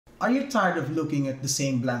Are you tired of looking at the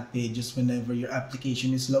same blank pages whenever your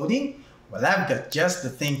application is loading? Well, I've got just the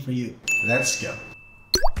thing for you. Let's go.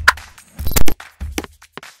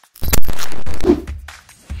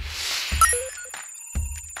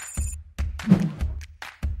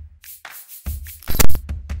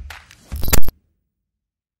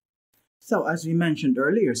 So as we mentioned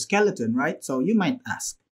earlier, skeleton, right? So you might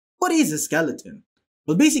ask, what is a skeleton?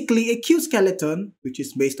 Well, basically a QSkeleton, which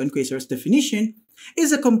is based on Quasar's definition,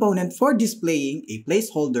 is a component for displaying a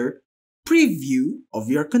placeholder preview of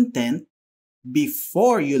your content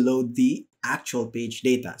before you load the actual page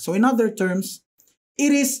data. So in other terms,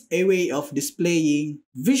 it is a way of displaying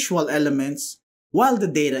visual elements while the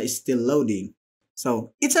data is still loading.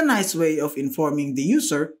 So it's a nice way of informing the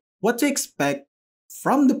user what to expect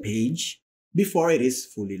from the page before it is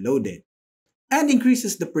fully loaded, and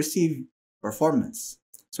increases the perceived performance.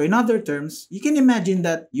 So in other terms, you can imagine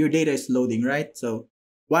that your data is loading, right? So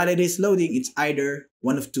while it is loading, it's either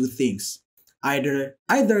one of two things. Either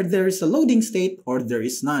there is a loading state or there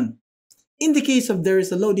is none. In the case of there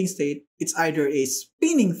is a loading state, it's either a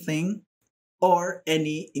spinning thing or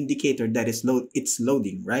any indicator that it's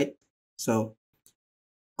loading, right? So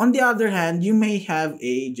on the other hand, you may have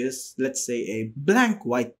let's say a blank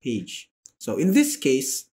white page. So in this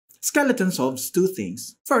case, skeleton solves two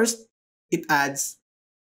things. First, it adds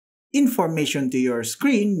information to your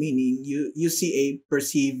screen, meaning you see a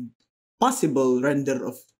perceived possible render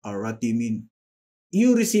of, or what do you mean?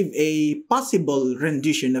 You receive a possible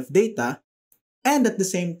rendition of data, and at the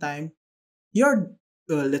same time,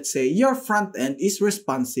 let's say your front end is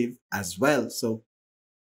responsive as well. So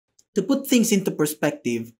to put things into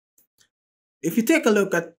perspective, if you take a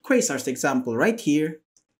look at Quasar's example right here,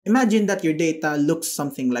 imagine that your data looks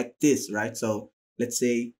something like this, right? So let's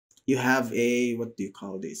say you have a, what do you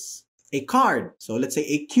call this? A card. So let's say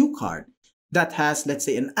a Q card that has, let's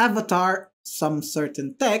say, an avatar, some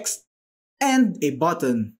certain text, and a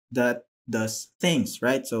button that does things,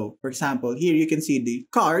 right? So for example, here you can see the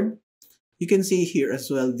card. You can see here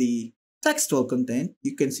as well the textual content.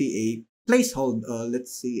 You can see a placeholder,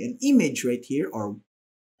 let's see, an image right here or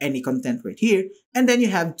any content right here. And then you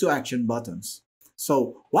have two action buttons.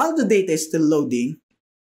 So while the data is still loading,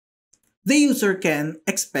 the user can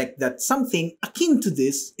expect that something akin to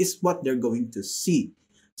this is what they're going to see.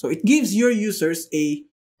 So it gives your users a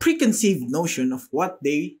preconceived notion of what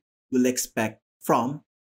they will expect from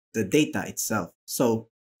the data itself. So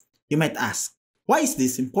you might ask, why is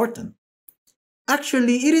this important?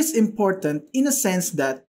 Actually, it is important in a sense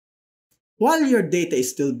that while your data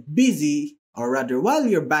is still busy, or rather while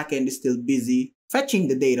your backend is still busy fetching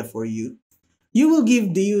the data for you, you will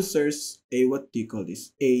give the users a, what do you call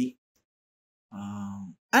this?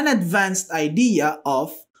 An advanced idea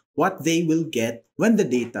of what they will get when the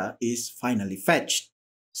data is finally fetched.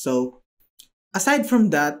 So aside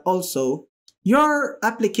from that, also, your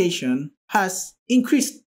application has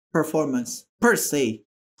increased performance per se,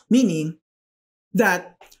 meaning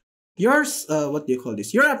that yours, what do you call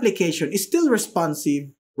this? Your application is still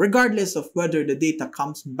responsive regardless of whether the data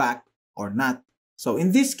comes back or not. So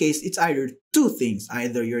in this case, it's either two things.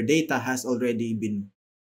 Either your data has already been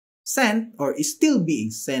sent or is still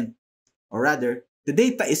being sent, or rather, the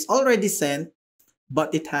data is already sent,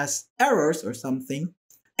 but it has errors or something,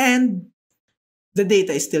 and the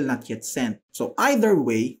data is still not yet sent. So either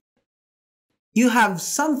way, you have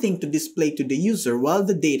something to display to the user while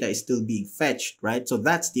the data is still being fetched, right? So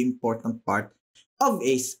that's the important part of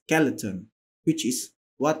a skeleton, which is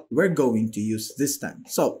what we're going to use this time.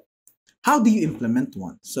 So how do you implement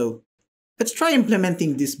one? So let's try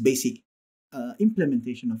implementing this basic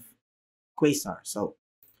implementation of Quasar. So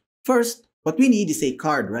first, what we need is a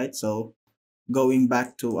card, right? So going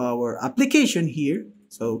back to our application here,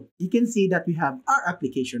 so you can see that we have our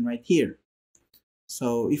application right here.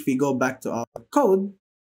 So if we go back to our code,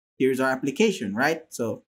 here's our application, right?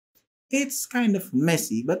 So it's kind of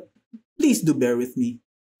messy, but please do bear with me.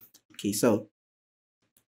 Okay, so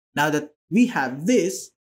now that we have this,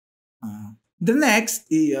 the next,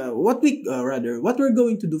 what we're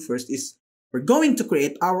going to do first is we're going to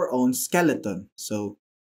create our own skeleton. So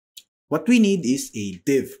what we need is a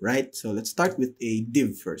div, right? So let's start with a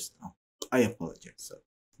div first. Oh, I apologize. So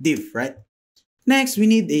div, right? Next, we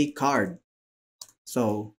need a card.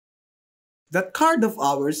 So that card of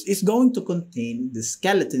ours is going to contain the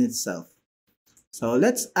skeleton itself. So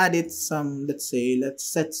let's add it some, let's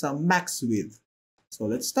set some max width. So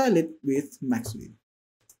let's style it with max width.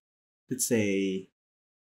 Let's say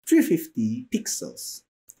 350 pixels,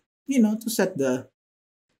 to set the,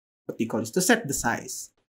 to set the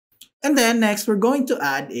size. And then next, we're going to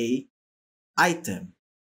add a item.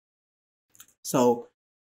 So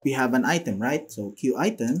we have an item, right? So Q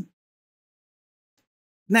item.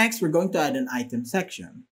 Next, we're going to add an item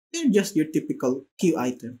section. They're just your typical Q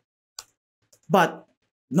item. But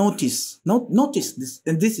notice this,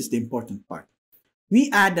 and this is the important part. We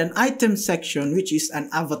add an item section, which is an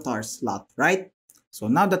avatar slot, right? So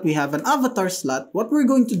now that we have an avatar slot, what we're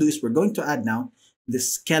going to do is we're going to add now the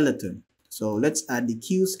skeleton. So let's add the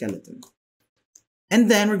Q skeleton. And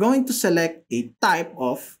then we're going to select a type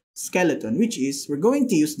of skeleton, which is we're going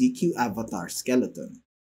to use the Q avatar skeleton.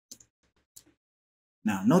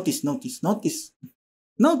 Now notice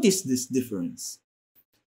this difference.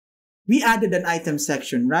 We added an item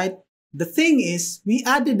section, right? The thing is, we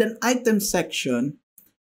added an item section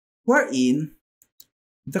wherein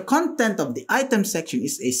the content of the item section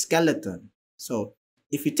is a skeleton. So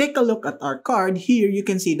if you take a look at our card here, you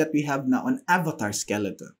can see that we have now an avatar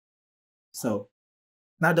skeleton. So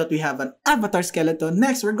now that we have an avatar skeleton,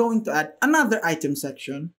 next we're going to add another item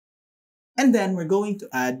section, and then we're going to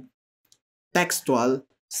add textual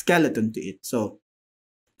skeleton to it. So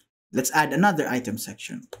let's add another item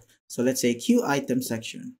section. So let's say Q item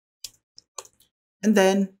section. And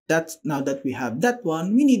then now that we have that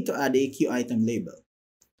one, we need to add a Q item label.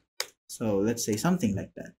 So let's say something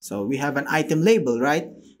like that. So we have an item label, right?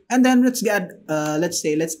 And then let's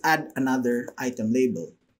add another item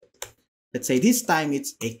label. Let's say this time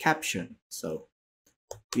it's a caption. So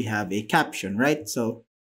we have a caption, right? So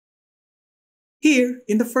here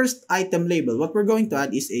in the first item label, what we're going to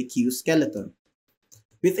add is a Q skeleton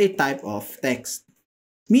with a type of text,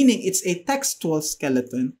 meaning it's a textual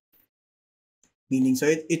skeleton. Meaning,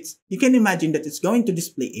 so you can imagine that it's going to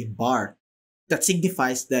display a bar that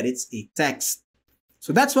signifies that it's a text.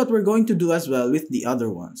 So that's what we're going to do as well with the other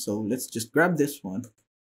one. So let's just grab this one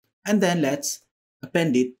and then let's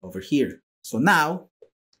append it over here. So now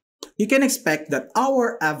you can expect that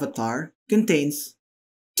our avatar contains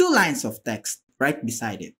 2 lines of text right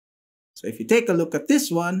beside it. So if you take a look at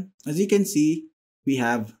this one, as you can see, we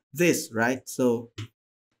have this, right? So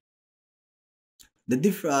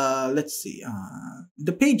let's see,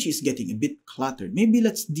 the page is getting a bit cluttered. Maybe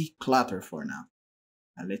let's declutter for now.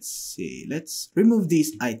 Let's see, let's remove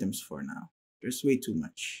these items for now. There's way too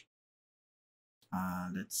much.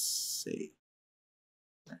 Let's see,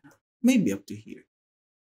 maybe up to here.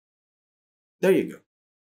 There you go.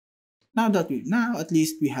 Now at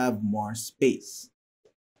least we have more space.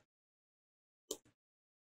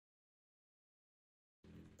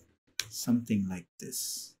 Something like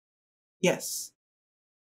this. Yes.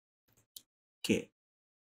 Okay.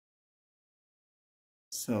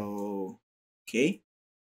 So, okay.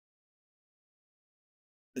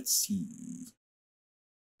 Let's see.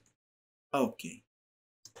 Okay.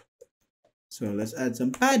 So let's add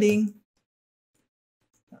some padding.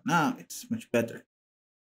 Now it's much better.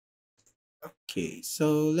 Okay,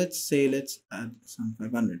 so let's add some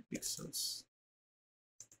 500 pixels.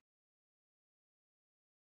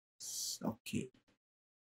 Okay.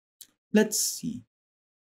 Let's see.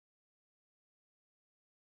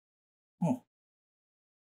 Oh.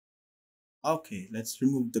 Okay, let's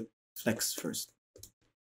remove the flex first.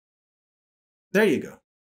 There you go.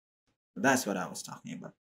 That's what I was talking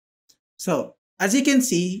about. So, as you can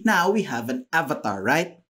see, now we have an avatar,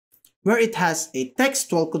 right? Where it has a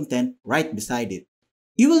textual content right beside it.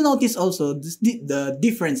 You will notice also the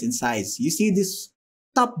difference in size. You see this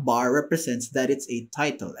top bar represents that it's a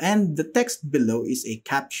title and the text below is a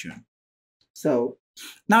caption. So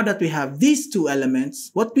now that we have these 2 elements,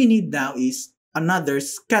 what we need now is another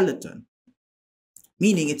skeleton.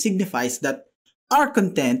 Meaning it signifies that our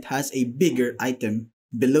content has a bigger item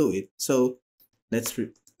below it. So let's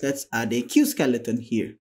add a Q skeleton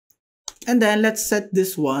here. And then let's set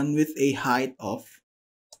this one with a height of,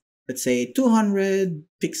 let's say 200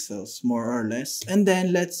 pixels more or less. And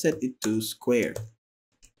then let's set it to square.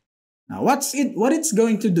 Now what it's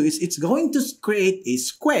going to do is it's going to create a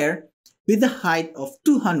square with a height of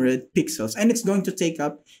 200 pixels. And it's going to take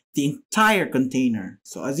up the entire container.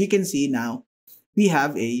 So as you can see now, we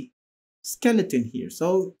have a skeleton here.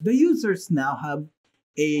 So the users now have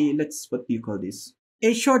a, what do you call this?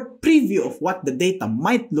 A short preview of what the data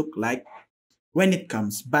might look like when it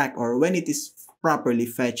comes back or when it is properly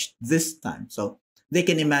fetched this time. So they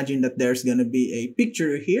can imagine that there's going to be a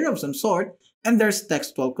picture here of some sort and there's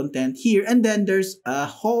textual content here and then there's a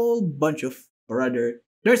whole bunch of, or rather,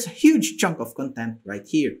 there's a huge chunk of content right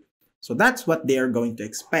here. So that's what they are going to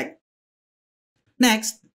expect.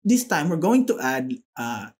 Next, this time we're going to add,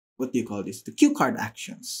 what do you call this? The cue card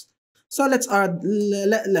actions. So let's add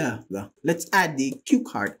the cue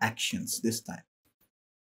card actions this time.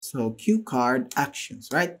 So cue card actions,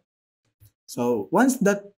 right? So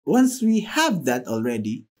once we have that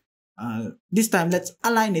already, This time, let's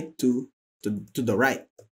align it to the right.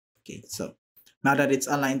 Okay, so now that it's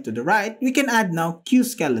aligned to the right, we can add now Q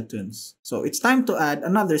skeletons. So it's time to add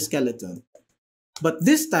another skeleton. But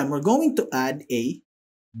this time, we're going to add a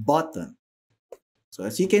button. So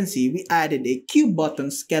as you can see, we added a Q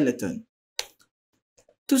button skeleton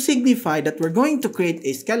to signify that we're going to create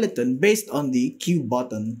a skeleton based on the Q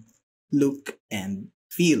button look and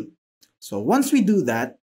feel. So once we do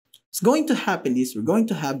that, what's going to happen is we're going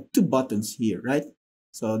to have two buttons here, right?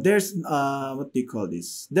 So there's what do you call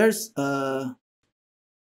this?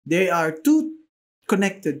 They are two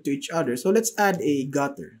connected to each other. So let's add a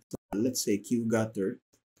gutter. So let's say Q gutter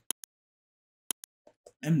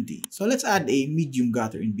MD. So let's add a medium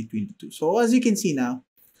gutter in between the two. So as you can see now,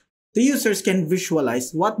 the users can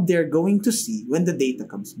visualize what they're going to see when the data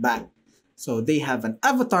comes back. So they have an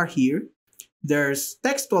avatar here, there's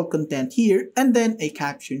textual content here, and then a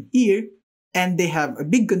caption here, and they have a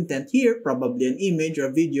big content here, probably an image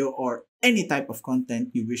or video or any type of content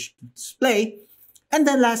you wish to display. And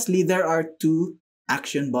then lastly, there are two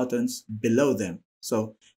action buttons below them.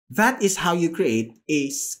 So that is how you create a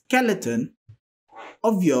skeleton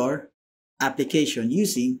of your application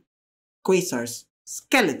using Quasar's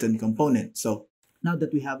skeleton component. So now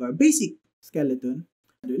that we have our basic skeleton,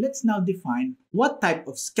 let's now define what type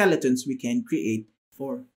of skeletons we can create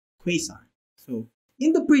for Quasar. So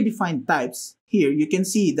in the predefined types, here you can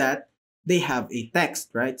see that they have a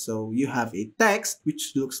text, right? So you have a text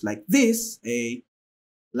which looks like this, a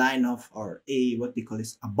line of, or a, what they call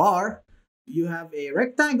this, a bar. You have a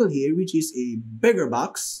rectangle here, which is a bigger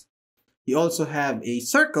box. You also have a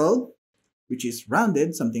circle, which is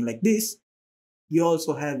rounded, something like this. You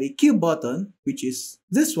also have a Q button, which is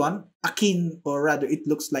this one, akin, or rather it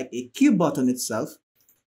looks like a Q button itself.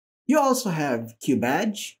 You also have Q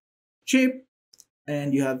badge, chip,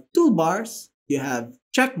 and you have toolbars. You have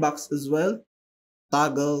checkbox as well,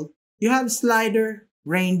 toggle. You have slider,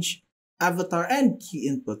 range, avatar, and key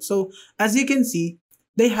input. So as you can see,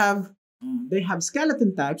 they have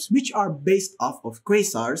skeleton types which are based off of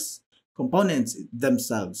Quasar's components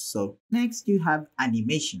themselves. So next you have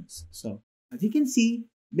animations. So as you can see,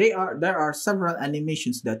 there are several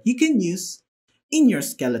animations that you can use in your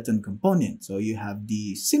skeleton component. So you have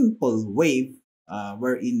the simple wave,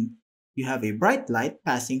 wherein you have a bright light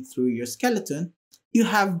passing through your skeleton. You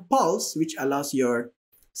have pulse, which allows your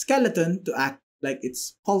skeleton to act like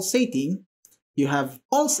it's pulsating. You have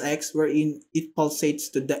pulse X, wherein it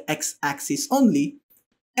pulsates to the X-axis only.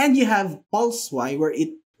 And you have pulse Y,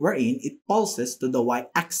 wherein it pulses to the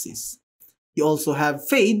Y-axis. You also have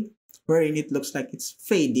fade, wherein it looks like it's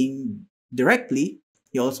fading directly.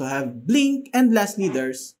 You also have blink, and lastly,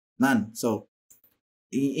 there's none. So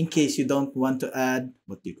in case you don't want to add,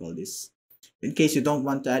 what do you call this? In case you don't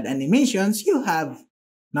want to add animations, you have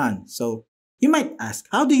none. So you might ask,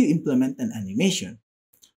 how do you implement an animation?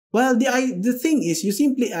 Well, the thing is, you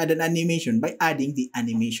simply add an animation by adding the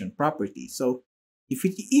animation property. So if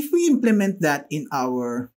we implement that in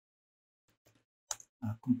our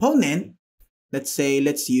component, let's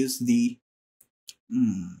use the,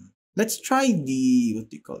 let's try the, what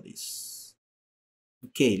do you call this?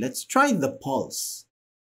 Okay, let's try the pulse.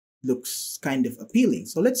 Looks kind of appealing.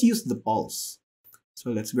 So let's use the pulse.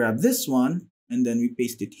 So let's grab this one and then we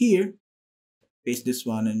paste it here. Paste this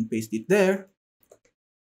one and paste it there.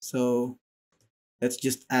 So let's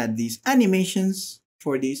just add these animations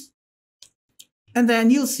for this. And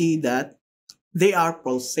then you'll see that they are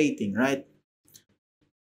pulsating, right?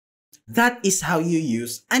 That is how you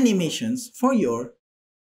use animations for your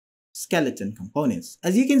skeleton components.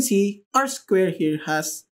 As you can see, our square here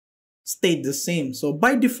has stayed the same. So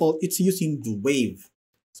by default, it's using the wave.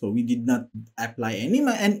 So we did not apply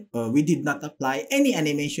any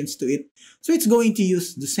animations to it. So it's going to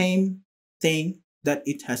use the same thing that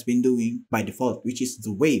it has been doing by default, which is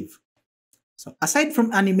the wave. So aside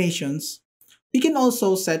from animations, we can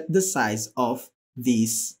also set the size of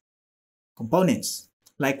these components,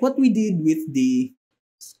 like what we did with the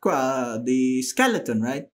skeleton,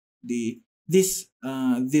 right? This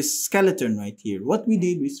skeleton right here. What we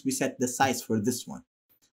did is we set the size for this one.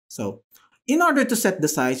 So in order to set the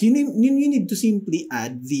size, you need to simply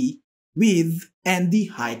add the width and the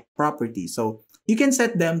height property. So you can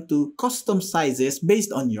set them to custom sizes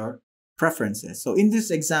based on your preferences. So in these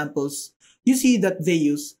examples, you see that they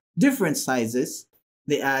use different sizes.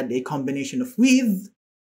 They add a combination of width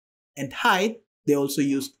and height. They also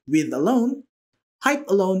use width alone, height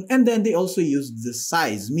alone, and then they also use the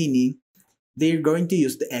size, meaning they're going to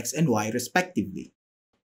use the X and Y respectively.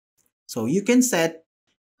 So you can set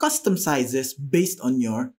custom sizes based on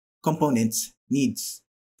your component's needs.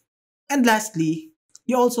 And lastly,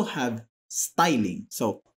 you also have styling.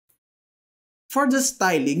 So for the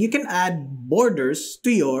styling, you can add borders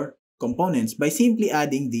to your components by simply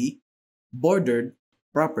adding the bordered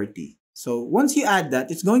property. So once you add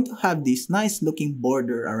that, it's going to have this nice looking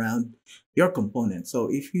border around your component. So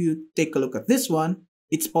if you take a look at this one,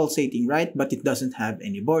 it's pulsating, right? But it doesn't have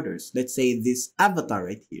any borders. Let's say this avatar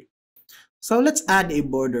right here. So let's add a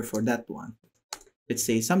border for that one. Let's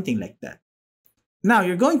say something like that. Now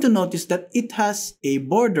you're going to notice that it has a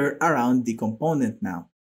border around the component now.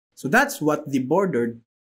 So that's what the bordered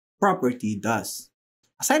property does.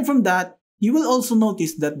 Aside from that, you will also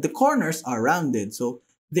notice that the corners are rounded. So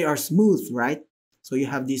they are smooth, right? So you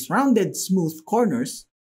have these rounded, smooth corners.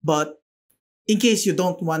 But in case you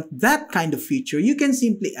don't want that kind of feature, you can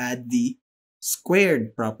simply add the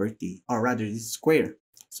squared property, or rather the square.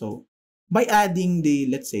 So by adding the,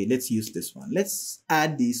 let's use this one. Let's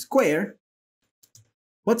add the square.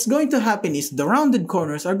 What's going to happen is the rounded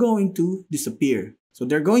corners are going to disappear. So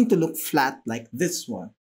they're going to look flat like this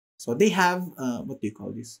one. So they have, what do you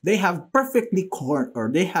call this? They have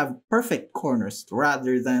they have perfect corners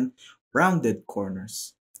rather than rounded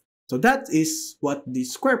corners. So that is what the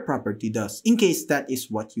square property does, in case that is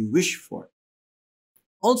what you wish for.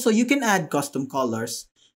 Also, you can add custom colors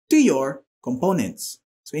to your components.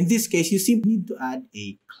 So in this case, you simply need to add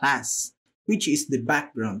a class, which is the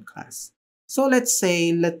background class. So let's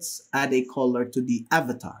add a color to the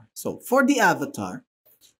avatar. So for the avatar,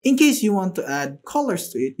 in case you want to add colors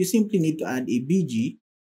to it, you simply need to add a BG,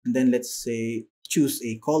 and then let's say choose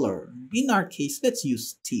a color. In our case, let's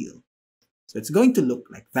use teal. So it's going to look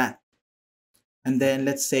like that. And then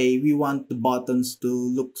let's say we want the buttons to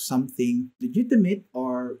look something legitimate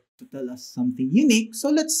or to tell us something unique. So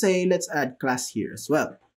let's add class here as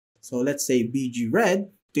well. So let's say BG red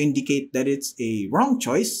to indicate that it's a wrong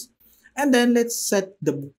choice. And then let's set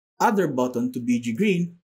the other button to BG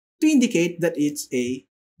green to indicate that it's a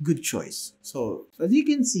good choice. So as you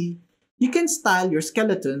can see, you can style your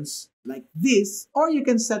skeletons like this, or you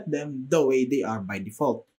can set them the way they are by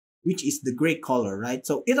default, which is the gray color, right?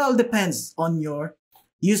 So it all depends on your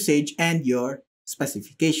usage and your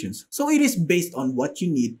specifications. So it is based on what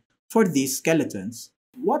you need for these skeletons.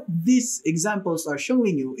 What these examples are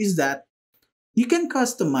showing you is that you can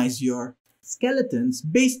customize your skeletons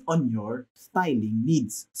based on your styling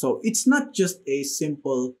needs. So it's not just a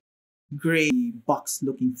simple gray box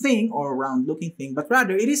looking thing or round looking thing, but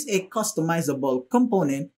rather it is a customizable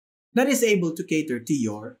component that is able to cater to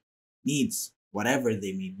your needs, whatever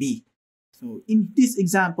they may be. So in this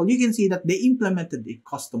example, you can see that they implemented a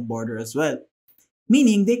custom border as well,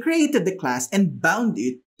 meaning they created the class and bound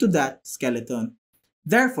it to that skeleton,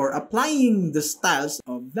 therefore applying the styles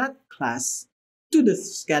of that class to the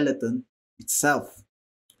skeleton itself.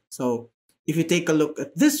 So if you take a look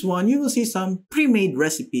at this one, you will see some pre-made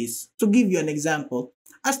recipes to give you an example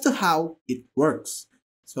as to how it works.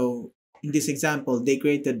 So in this example, they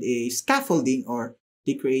created a scaffolding, or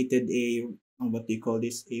they created a, what do you call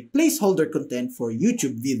this, a placeholder content for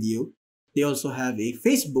YouTube video. They also have a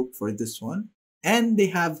Facebook for this one, and they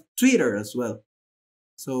have Twitter as well.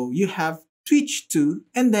 So you have Twitch too,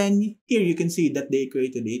 and then here you can see that they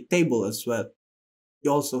created a table as well.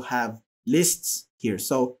 You also have lists here.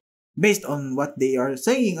 So based on what they are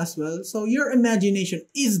saying as well, so your imagination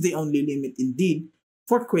is the only limit indeed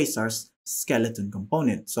for Quasar's skeleton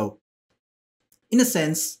component. So in a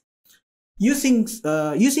sense, using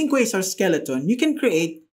Quasar's skeleton, you can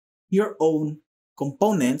create your own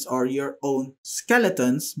components or your own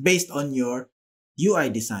skeletons based on your UI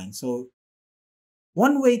design. So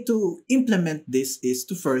one way to implement this is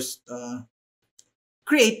to first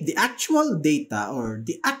create the actual data or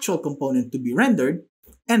the actual component to be rendered.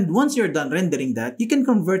 And once you're done rendering that, you can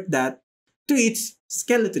convert that to its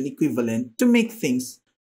skeleton equivalent to make things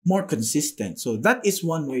more consistent. So that is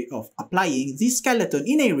one way of applying the skeleton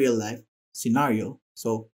in a real life scenario.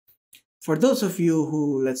 So for those of you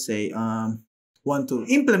who, let's say, want to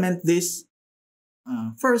implement this,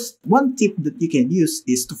 first, one tip that you can use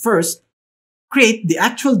is to first create the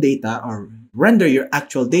actual data or render your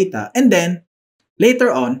actual data, and then later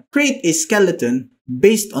on, create a skeleton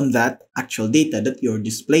based on that actual data that you're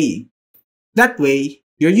displaying. That way,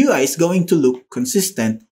 your UI is going to look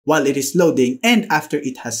consistent while it is loading and after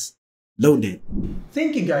it has loaded.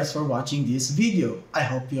 Thank you guys for watching this video. I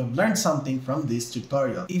hope you have learned something from this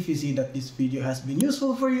tutorial. If you see that this video has been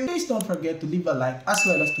useful for you, please don't forget to leave a like as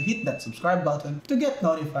well as to hit that subscribe button to get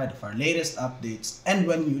notified of our latest updates and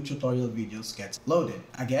when new tutorial videos get loaded.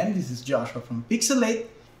 Again, this is Joshua from Pixelate.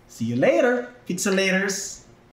 See you later, Pixelators!